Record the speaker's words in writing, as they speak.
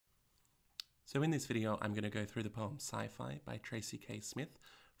So in this video, I'm going to go through the poem Sci-Fi by Tracy Smith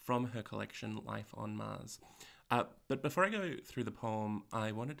from her collection Life on Mars. But before I go through the poem,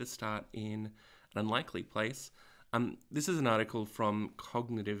 I wanted to start in an unlikely place. This is an article from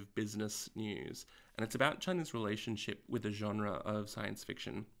Cognitive Business News, and it's about China's relationship with the genre of science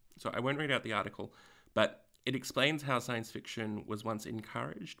fiction. So I won't read out the article, but it explains how science fiction was once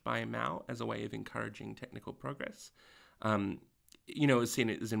encouraged by Mao as a way of encouraging technical progress. It was seen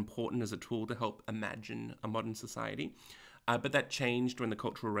as important as a tool to help imagine a modern society. But that changed when the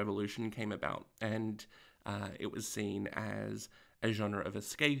Cultural Revolution came about, and it was seen as a genre of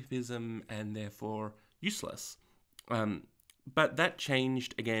escapism and therefore useless. But that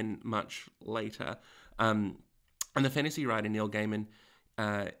changed again much later. And the fantasy writer Neil Gaiman,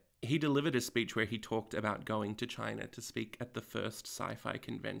 he delivered a speech where he talked about going to China to speak at the first sci-fi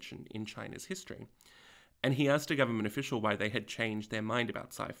convention in China's history. And he asked a government official why they had changed their mind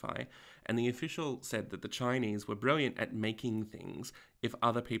about sci-fi, and the official said that the Chinese were brilliant at making things if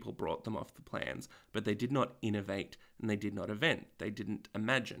other people brought them off the plans, but they did not innovate and they did not invent, they didn't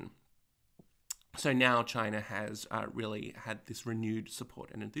imagine. So now China has really had this renewed support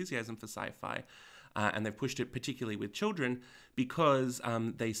and enthusiasm for sci-fi, and they've pushed it particularly with children because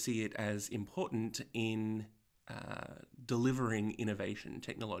they see it as important in delivering innovation,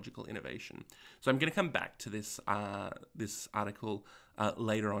 technological innovation. So I'm going to come back to this this article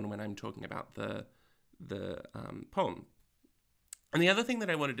later on when I'm talking about the poem. And the other thing that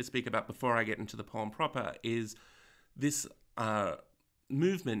I wanted to speak about before I get into the poem proper is this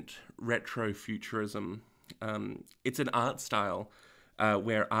movement, retrofuturism. It's an art style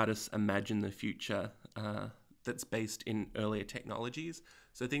where artists imagine the future that's based in earlier technologies.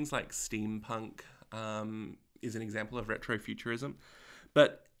 So things like steampunk is an example of retrofuturism.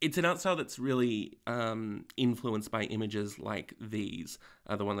 But it's an art style that's really influenced by images like these,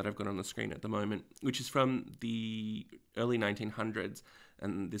 the one that I've got on the screen at the moment, which is from the early 1900s,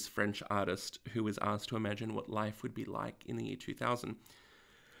 and this French artist who was asked to imagine what life would be like in the year 2000.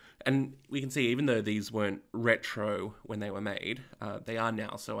 And we can see, even though these weren't retro when they were made, they are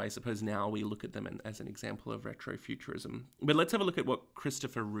now. So I suppose now we look at them as an example of retrofuturism. But let's have a look at what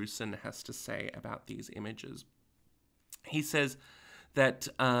Christopher Rusin has to say about these images. He says that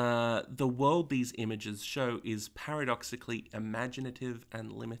the world these images show is paradoxically imaginative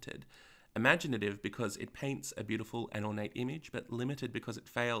and limited. Imaginative because it paints a beautiful and ornate image, but limited because it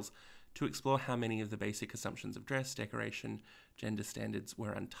fails to explore how many of the basic assumptions of dress, decoration, gender standards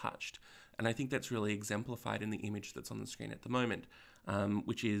were untouched. And I think that's really exemplified in the image that's on the screen at the moment,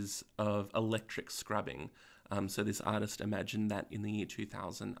 which is of electric scrubbing. So this artist imagined that in the year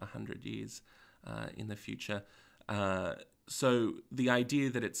 2000, 100 years in the future. So the idea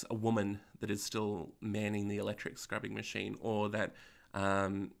that it's a woman that is still manning the electric scrubbing machine, or that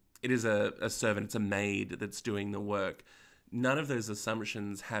it is a servant, it's a maid that's doing the work, none of those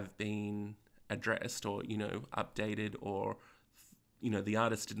assumptions have been addressed or, updated, or, the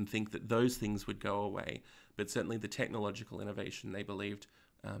artist didn't think that those things would go away. But certainly the technological innovation they believed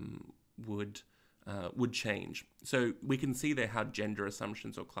would change. So we can see there how gender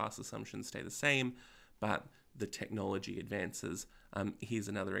assumptions or class assumptions stay the same, but the technology advances. Here's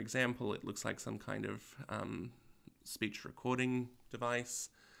another example. It looks like some kind of speech recording device.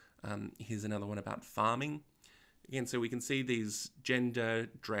 Here's another one about farming. Again, so we can see these gender,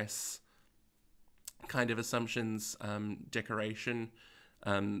 dress kind of assumptions, decoration.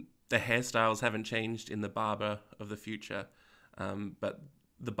 The hairstyles haven't changed in the barber of the future, but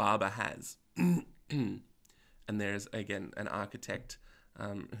the barber has. And there's, again, an architect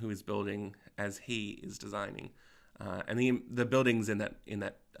who is building as he is designing. And the buildings in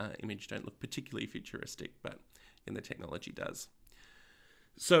that image don't look particularly futuristic, but in the technology does.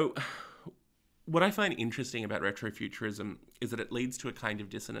 So what I find interesting about retrofuturism is that it leads to a kind of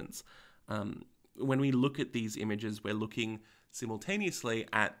dissonance. When we look at these images, we're looking simultaneously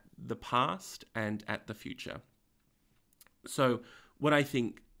at the past and at the future. So what I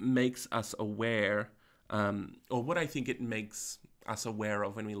think makes us aware, or what I think it makes us aware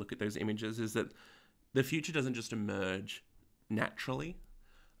of when we look at those images, is that the future doesn't just emerge naturally.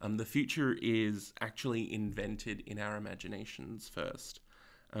 The future is actually invented in our imaginations first.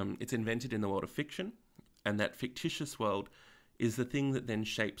 It's invented in the world of fiction, and that fictitious world is the thing that then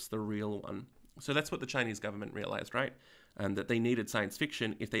shapes the real one. So that's what the Chinese government realized, right? That they needed science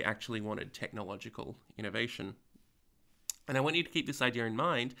fiction if they actually wanted technological innovation. And I want you to keep this idea in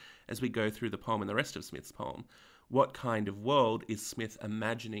mind as we go through the poem and the rest of Smith's poem. What kind of world is Smith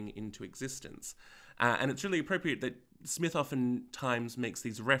imagining into existence? And it's really appropriate that Smith oftentimes makes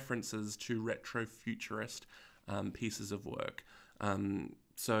these references to retrofuturist pieces of work.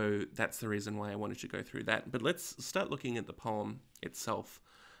 So that's the reason why I wanted to go through that. But let's start looking at the poem itself.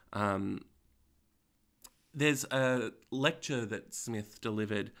 There's a lecture that Smith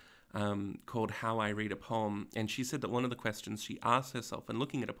delivered called How I Read a Poem, and she said that one of the questions she asked herself when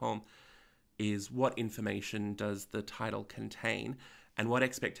looking at a poem is what information does the title contain, and what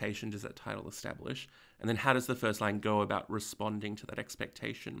expectation does that title establish, and then how does the first line go about responding to that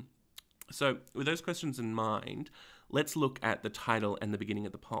expectation. So with those questions in mind, let's look at the title and the beginning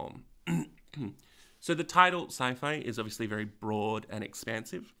of the poem. So the title, Sci-Fi, is obviously very broad and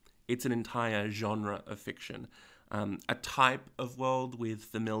expansive. It's an entire genre of fiction, a type of world with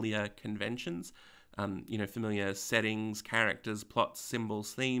familiar conventions, familiar settings, characters, plots,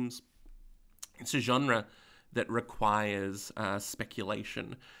 symbols, themes. It's a genre that requires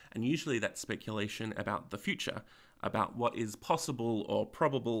speculation, and usually that's speculation about the future, about what is possible or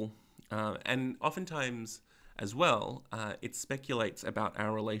probable, and oftentimes as well, it speculates about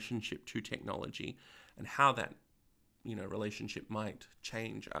our relationship to technology and how that relationship might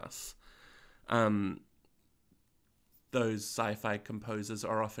change us. Those sci-fi composers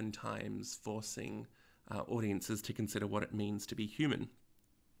are oftentimes forcing audiences to consider what it means to be human.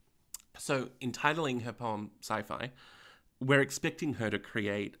 So, entitling her poem Sci-Fi, we're expecting her to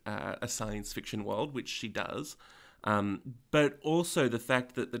create a science fiction world, which she does, but also the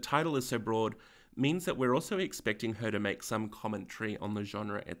fact that the title is so broad means that we're also expecting her to make some commentary on the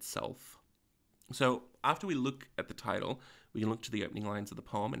genre itself. So after we look at the title, we can look to the opening lines of the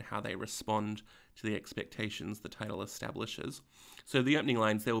poem and how they respond to the expectations the title establishes. So the opening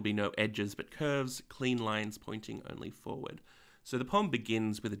lines, there will be no edges but curves, clean lines pointing only forward. So the poem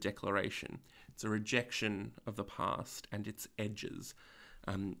begins with a declaration. It's a rejection of the past and its edges.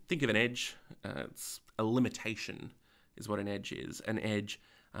 Think of an edge, it's a limitation is what an edge is. An edge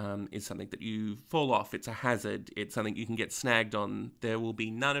is something that you fall off, it's a hazard, it's something you can get snagged on. There will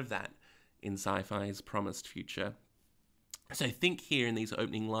be none of that in sci-fi's promised future. So think here in these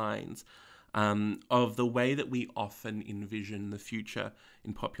opening lines of the way that we often envision the future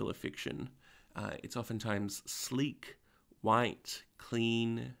in popular fiction. It's oftentimes sleek, white,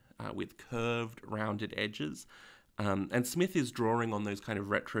 clean, with curved, rounded edges. And Smith is drawing on those kind of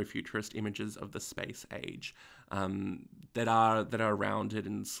retro-futurist images of the space age that are rounded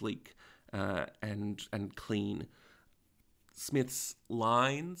and sleek and clean. Smith's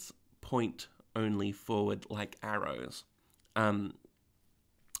lines point only forward like arrows. And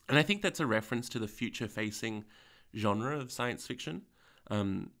I think that's a reference to the future-facing genre of science fiction.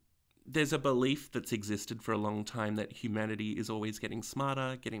 There's a belief that's existed for a long time that humanity is always getting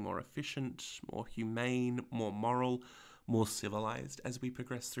smarter, getting more efficient, more humane, more moral, more civilized as we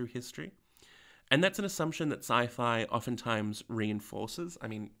progress through history. And that's an assumption that sci-fi oftentimes reinforces. I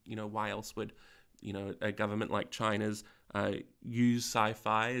mean, why else would, a government like China's use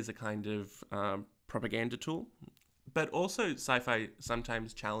sci-fi as a kind of propaganda tool? But also sci-fi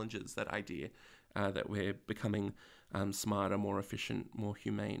sometimes challenges that idea that we're becoming smarter, more efficient, more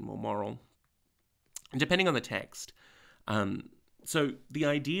humane, more moral. And depending on the text. So the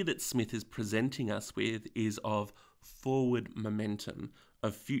idea that Smith is presenting us with is of forward momentum,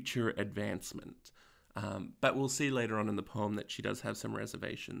 of future advancement. But we'll see later on in the poem that she does have some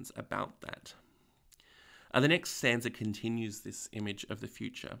reservations about that. The next stanza continues this image of the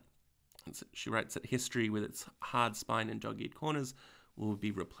future. She writes that history with its hard spine and dog-eared corners will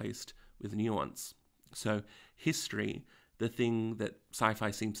be replaced with nuance. So history, the thing that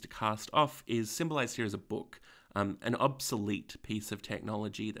sci-fi seems to cast off, is symbolized here as a book, an obsolete piece of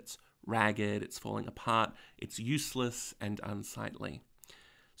technology that's ragged, it's falling apart, it's useless and unsightly.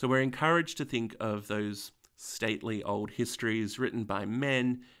 So we're encouraged to think of those stately old histories written by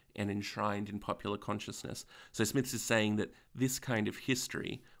men and enshrined in popular consciousness. So Smith is saying that this kind of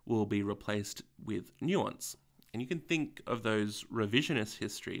history will be replaced with nuance. And you can think of those revisionist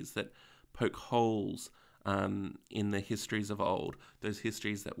histories that poke holes in the histories of old, those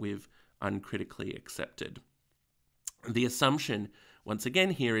histories that we've uncritically accepted. The assumption, once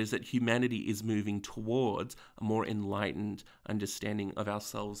again here, is that humanity is moving towards a more enlightened understanding of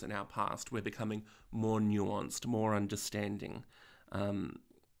ourselves and our past. We're becoming more nuanced, more understanding.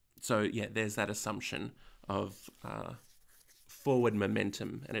 So yeah, there's that assumption of forward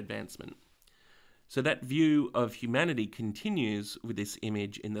momentum and advancement. So that view of humanity continues with this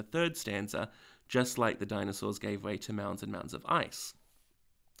image in the third stanza, just like the dinosaurs gave way to mounds and mounds of ice.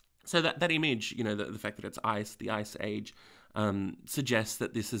 So that image, the fact that it's ice, the ice age, suggests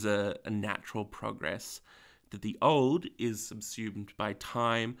that this is a natural progress, that the old is subsumed by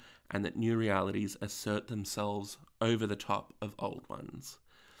time and that new realities assert themselves over the top of old ones.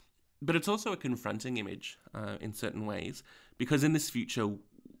 But it's also a confronting image in certain ways, because in this future,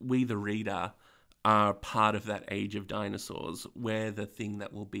 we, the reader, are part of that age of dinosaurs. We're the thing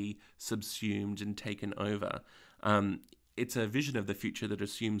that will be subsumed and taken over. It's a vision of the future that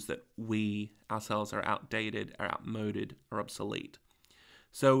assumes that we ourselves are outdated, are outmoded, are obsolete.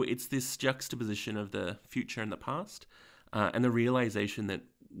 So it's this juxtaposition of the future and the past, and the realization that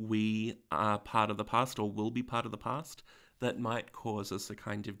we are part of the past or will be part of the past that might cause us a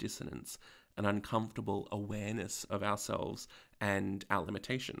kind of dissonance, an uncomfortable awareness of ourselves and our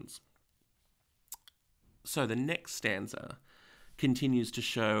limitations. So the next stanza continues to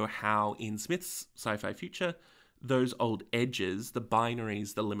show how in Smith's sci-fi future, those old edges, the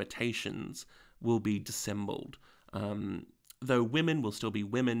binaries, the limitations, will be dissembled. Though women will still be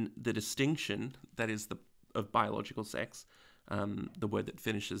women, the distinction, that is of biological sex, the word that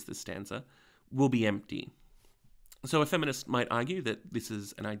finishes this stanza, will be empty. So a feminist might argue that this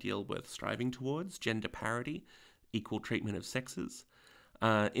is an ideal worth striving towards, gender parity, equal treatment of sexes.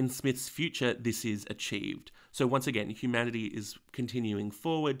 In Smith's future, this is achieved. So once again, humanity is continuing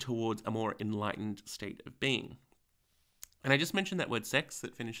forward towards a more enlightened state of being. And I just mentioned that word sex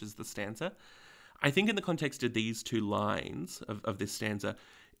that finishes the stanza. I think in the context of these two lines of this stanza,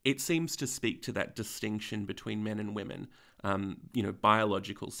 it seems to speak to that distinction between men and women,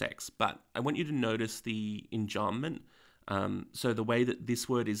 biological sex. But I want you to notice the enjambment. So the way that this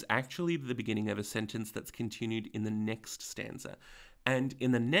word is actually the beginning of a sentence that's continued in the next stanza. And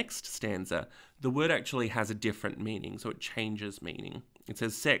in the next stanza, the word actually has a different meaning, so it changes meaning. It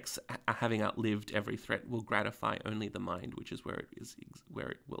says, sex, having outlived every threat, will gratify only the mind, which is where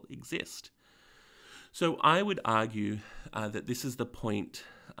it will exist. So I would argue that this is the point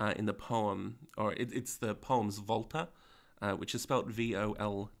in the poem, or it's the poem's volta, which is spelled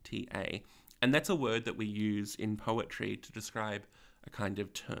V-O-L-T-A. And that's a word that we use in poetry to describe a kind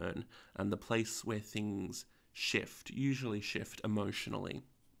of turn, and the place where things usually shift emotionally.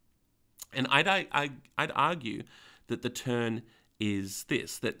 And I'd argue that the turn is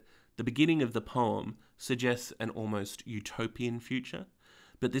this, that the beginning of the poem suggests an almost utopian future,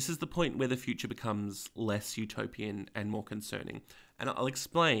 but this is the point where the future becomes less utopian and more concerning. And I'll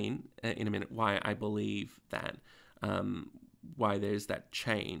explain in a minute why I believe that, why there's that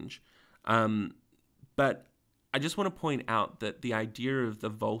change. But I just want to point out that the idea of the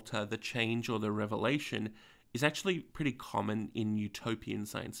volta, the change or the revelation, is actually pretty common in utopian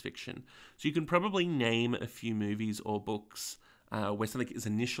science fiction. So you can probably name a few movies or books where something is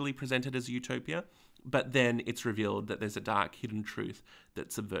initially presented as a utopia, but then it's revealed that there's a dark hidden truth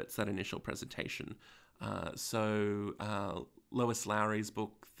that subverts that initial presentation. So Lois Lowry's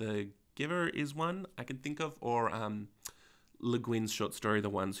book, The Giver, is one I can think of, or Le Guin's short story, The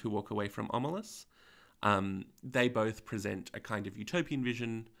Ones Who Walk Away from Omelas. They both present a kind of utopian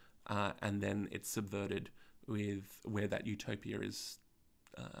vision, and then it's subverted with where that utopia is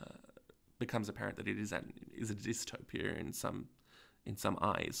becomes apparent that it is a dystopia in some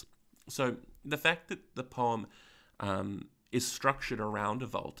eyes. So the fact that the poem is structured around a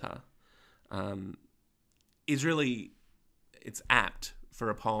volta is really, it's apt for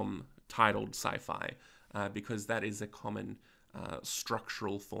a poem titled Sci-Fi, because that is a common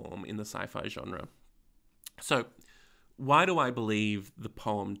structural form in the sci-fi genre. So why do I believe the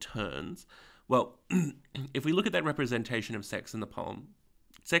poem turns? Well, if we look at that representation of sex in the poem,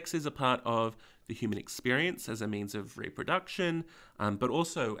 sex is a part of the human experience as a means of reproduction, but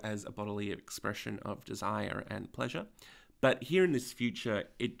also as a bodily expression of desire and pleasure. But here in this future,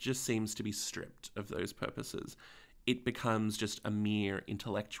 it just seems to be stripped of those purposes. It becomes just a mere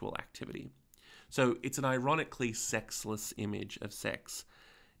intellectual activity. So it's an ironically sexless image of sex.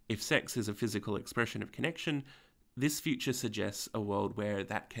 If sex is a physical expression of connection, this future suggests a world where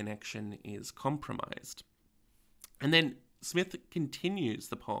that connection is compromised. And then Smith continues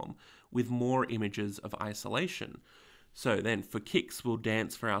the poem with more images of isolation. So then, for kicks, we'll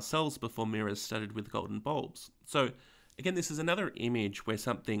dance for ourselves before mirrors studded with golden bulbs. So again, this is another image where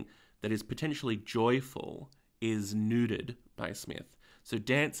something that is potentially joyful is nuded by Smith. So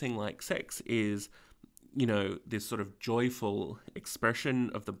dancing like sex is, this sort of joyful expression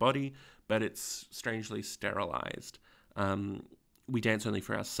of the body, but it's strangely sterilized. We dance only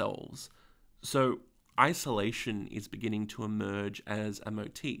for ourselves. So isolation is beginning to emerge as a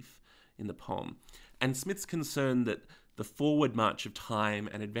motif in the poem. And Smith's concerned that the forward march of time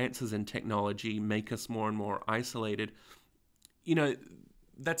and advances in technology make us more and more isolated.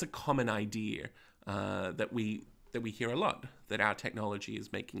 That's a common idea that we hear a lot, that our technology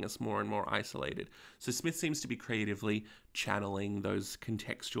is making us more and more isolated. So Smith seems to be creatively channeling those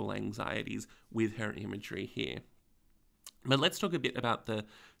contextual anxieties with her imagery here. But let's talk a bit about the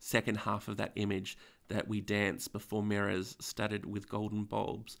second half of that image, that we dance before mirrors studded with golden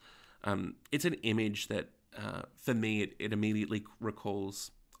bulbs. It's an image that, for me, it immediately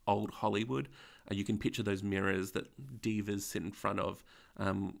recalls old Hollywood. You can picture those mirrors that divas sit in front of,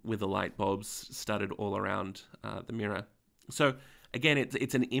 with the light bulbs studded all around the mirror. So again,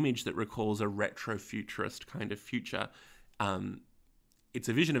 it's an image that recalls a retro-futurist kind of future. It's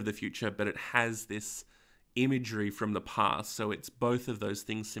a vision of the future, but it has this imagery from the past, so it's both of those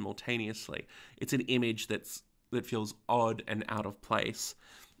things simultaneously. It's an image that feels odd and out of place,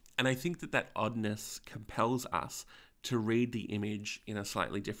 and I think that oddness compels us to read the image in a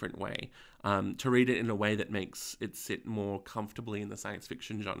slightly different way, to read it in a way that makes it sit more comfortably in the science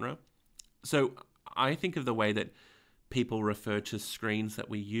fiction genre. So I think of the way that people refer to screens that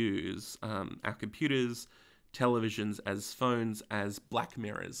we use, our computers, televisions, as phones, as black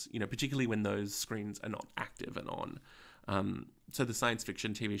mirrors, particularly when those screens are not active and on. So the science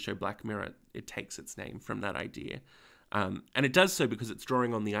fiction TV show Black Mirror, it takes its name from that idea. And it does so because it's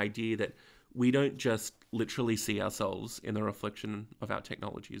drawing on the idea that we don't just literally see ourselves in the reflection of our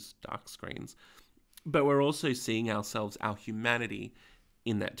technology's dark screens, but we're also seeing ourselves, our humanity,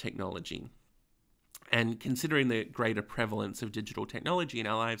 in that technology. And considering the greater prevalence of digital technology in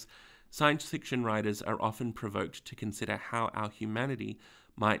our lives, science fiction writers are often provoked to consider how our humanity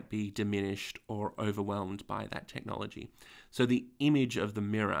might be diminished or overwhelmed by that technology. So the image of the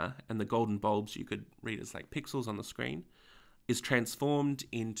mirror and the golden bulbs you could read as like pixels on the screen is transformed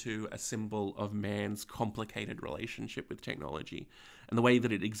into a symbol of man's complicated relationship with technology and the way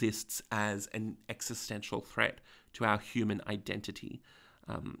that it exists as an existential threat to our human identity.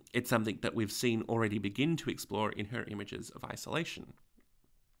 It's something that we've seen already begin to explore in her images of isolation.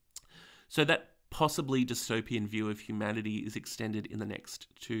 So that possibly dystopian view of humanity is extended in the next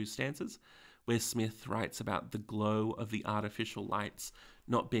two stanzas, where Smith writes about the glow of the artificial lights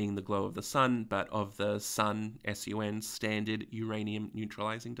not being the glow of the sun, but of the sun, S-U-N, standard uranium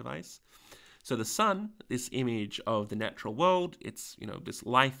neutralizing device. So the sun, this image of the natural world, it's, this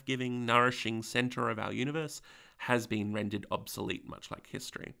life-giving, nourishing center of our universe, has been rendered obsolete, much like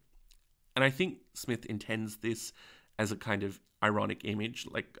history. And I think Smith intends this as a kind of ironic image.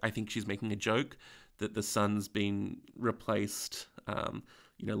 Like, I think she's making a joke that the sun's been replaced,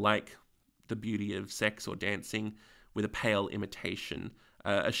 like the beauty of sex or dancing, with a pale imitation,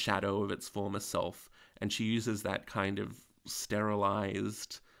 a shadow of its former self. And she uses that kind of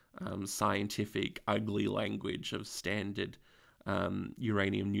sterilized, scientific, ugly language of standard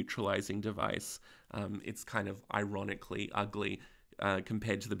uranium neutralizing device. It's kind of ironically ugly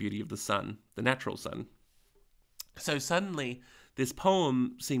compared to the beauty of the sun, the natural sun. So suddenly, this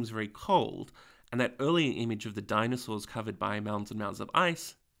poem seems very cold, and that earlier image of the dinosaurs covered by mounds and mounds of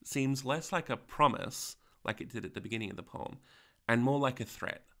ice seems less like a promise, like it did at the beginning of the poem, and more like a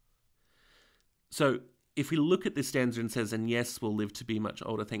threat. So if we look at this stanza and says, and yes, we'll live to be much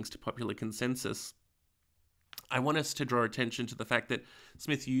older thanks to popular consensus, I want us to draw attention to the fact that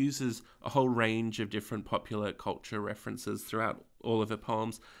Smith uses a whole range of different popular culture references throughout all of her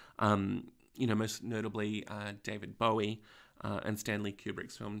poems, most notably David Bowie and Stanley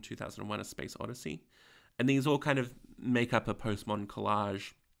Kubrick's film 2001: A Space Odyssey. And these all kind of make up a postmodern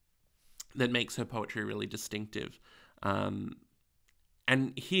collage that makes her poetry really distinctive. And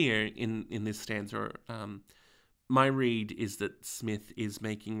here in this stanza, my read is that Smith is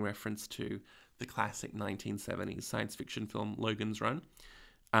making reference to the classic 1970s science fiction film Logan's Run,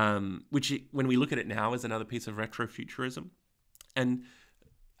 which, when we look at it now, is another piece of retrofuturism. And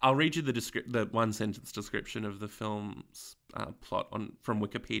I'll read you the one-sentence description of the film's plot from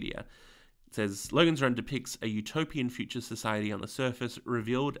Wikipedia. It says, Logan's Run depicts a utopian future society on the surface,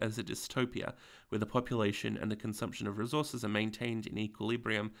 revealed as a dystopia, where the population and the consumption of resources are maintained in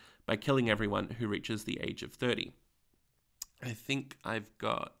equilibrium by killing everyone who reaches the age of 30. I think I've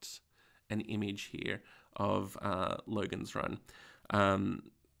got an image here of Logan's Run.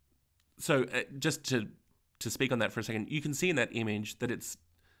 So just to speak on that for a second, you can see in that image that it's,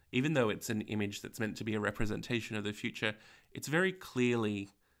 even though it's an image that's meant to be a representation of the future, it's very clearly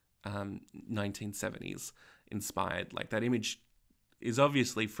 1970s inspired. Like, that image is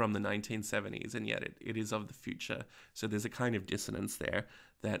obviously from the 1970s, and yet it is of the future. So there's a kind of dissonance there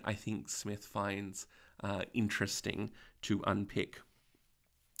that I think Smith finds interesting to unpick.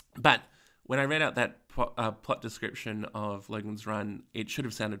 But when I read out that plot description of Logan's Run, it should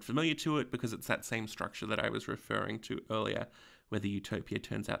have sounded familiar to it, because it's that same structure that I was referring to earlier, where the utopia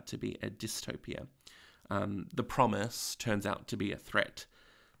turns out to be a dystopia. The promise turns out to be a threat.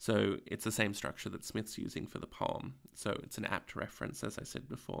 So it's the same structure that Smith's using for the poem. So it's an apt reference, as I said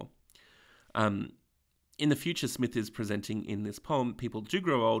before. in the future, Smith is presenting in this poem, people do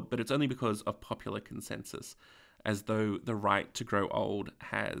grow old, but it's only because of popular consensus, as though the right to grow old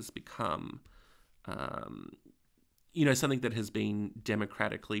has become, something that has been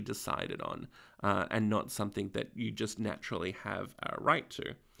democratically decided on, and not something that you just naturally have a right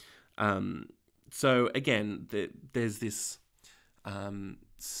to. So again, there's this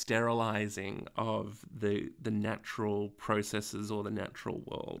sterilizing of the natural processes or the natural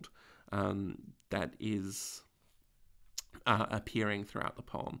world that is appearing throughout the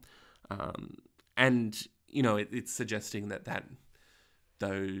poem. And, it's suggesting that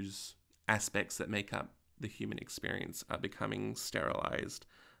those aspects that make up the human experience are becoming sterilized.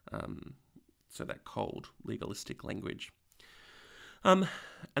 So that cold, legalistic language. And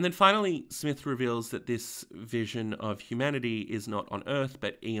then finally, Smith reveals that this vision of humanity is not on Earth,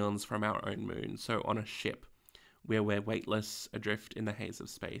 but eons from our own moon, so on a ship, where we're weightless, adrift in the haze of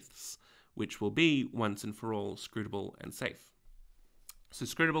space, which will be, once and for all, scrutable and safe. So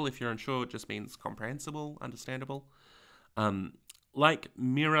scrutable, if you're unsure, just means comprehensible, understandable. Like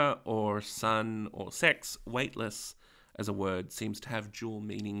mirror or sun or sex, weightless as a word seems to have dual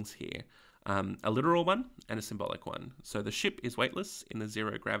meanings here. A literal one and a symbolic one. So the ship is weightless in the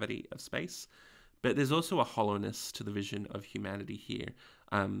zero gravity of space, but there's also a hollowness to the vision of humanity here.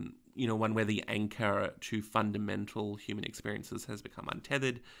 One where the anchor to fundamental human experiences has become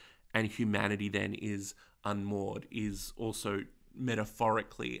untethered, and humanity then is unmoored, is also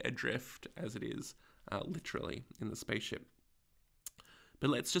metaphorically adrift, as it is literally in the spaceship. But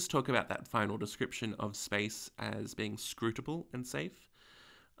let's just talk about that final description of space as being scrutable and safe.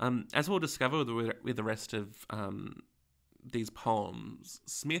 As we'll discover with the rest of these poems,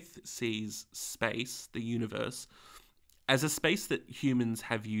 Smith sees space, the universe, as a space that humans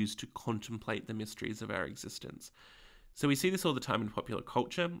have used to contemplate the mysteries of our existence. So we see this all the time in popular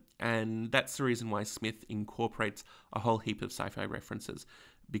culture, and that's the reason why Smith incorporates a whole heap of sci-fi references,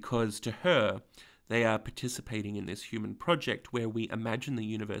 because to her, they are participating in this human project where we imagine the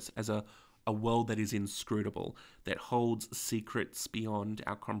universe as a world that is inscrutable, that holds secrets beyond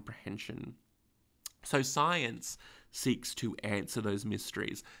our comprehension. So science seeks to answer those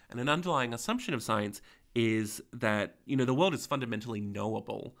mysteries, and an underlying assumption of science is that, the world is fundamentally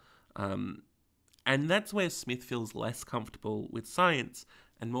knowable. And that's where Smith feels less comfortable with science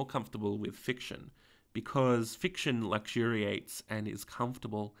and more comfortable with fiction, because fiction luxuriates and is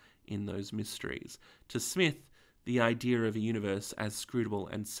comfortable in those mysteries. To Smith, the idea of a universe as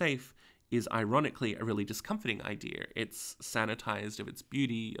scrutable and safe is ironically a really discomforting idea. It's sanitized of its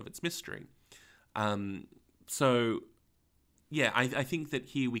beauty, of its mystery. I think that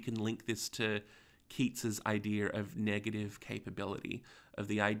here we can link this to Keats's idea of negative capability, of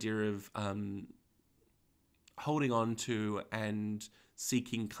the idea of holding on to and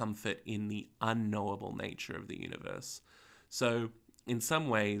seeking comfort in the unknowable nature of the universe. So in some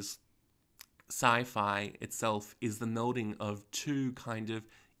ways, sci-fi itself is the melding of two kind of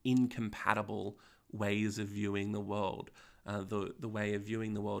incompatible ways of viewing the world. The way of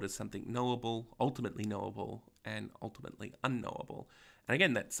viewing the world as something knowable, and ultimately unknowable. And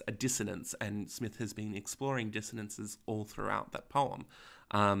again, that's a dissonance, and Smith has been exploring dissonances all throughout that poem.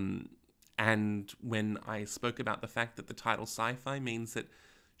 And when I spoke about the fact that the title Sci-Fi means that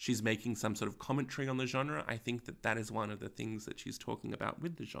she's making some sort of commentary on the genre, I think that is one of the things that she's talking about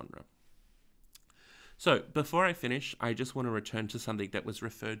with the genre. So before I finish, I just want to return to something that was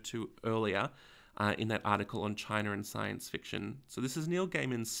referred to earlier in that article on China and science fiction. So this is Neil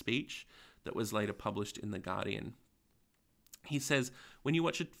Gaiman's speech that was later published in The Guardian. He says, when you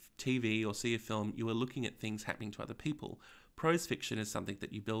watch a TV or see a film, you are looking at things happening to other people. Prose fiction is something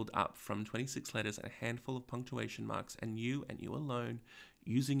that you build up from 26 letters and a handful of punctuation marks, and you alone,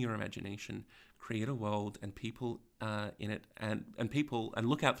 using your imagination, create a world and people in it, and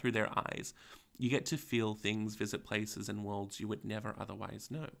look out through their eyes. You get to feel things, visit places and worlds you would never otherwise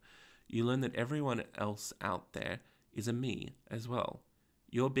know. You learn that everyone else out there is a me as well.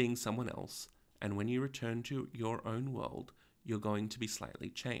 You're being someone else, and when you return to your own world, you're going to be slightly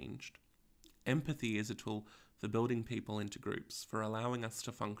changed. Empathy is a tool for building people into groups, for allowing us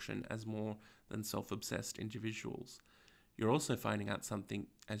to function as more than self-obsessed individuals. You're also finding out something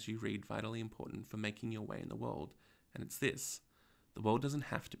as you read vitally important for making your way in the world, and it's this. The world doesn't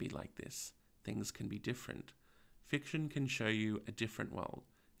have to be like this. Things can be different. Fiction can show you a different world.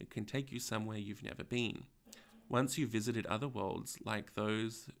 It can take you somewhere you've never been. Once you've visited other worlds, like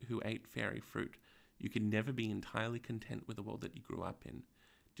those who ate fairy fruit, you can never be entirely content with the world that you grew up in.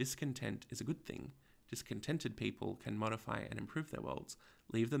 Discontent is a good thing. Discontented people can modify and improve their worlds,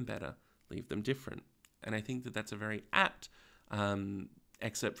 leave them better, leave them different. And I think that that's a very apt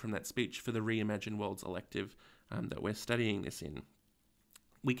excerpt from that speech for the Reimagined Worlds elective that we're studying this in.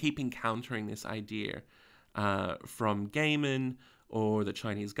 We keep encountering this idea from Gaiman or the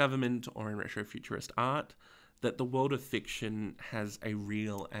Chinese government or in retrofuturist art that the world of fiction has a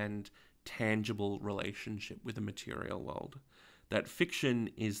real and tangible relationship with the material world. That fiction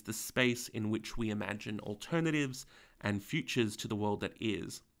is the space in which we imagine alternatives and futures to the world that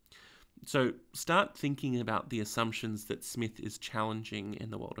is. So start thinking about the assumptions that Smith is challenging in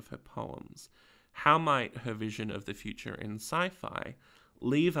the world of her poems. How might her vision of the future in sci-fi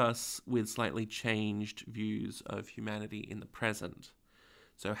leave us with slightly changed views of humanity in the present?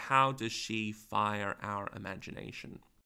 So how does she fire our imagination?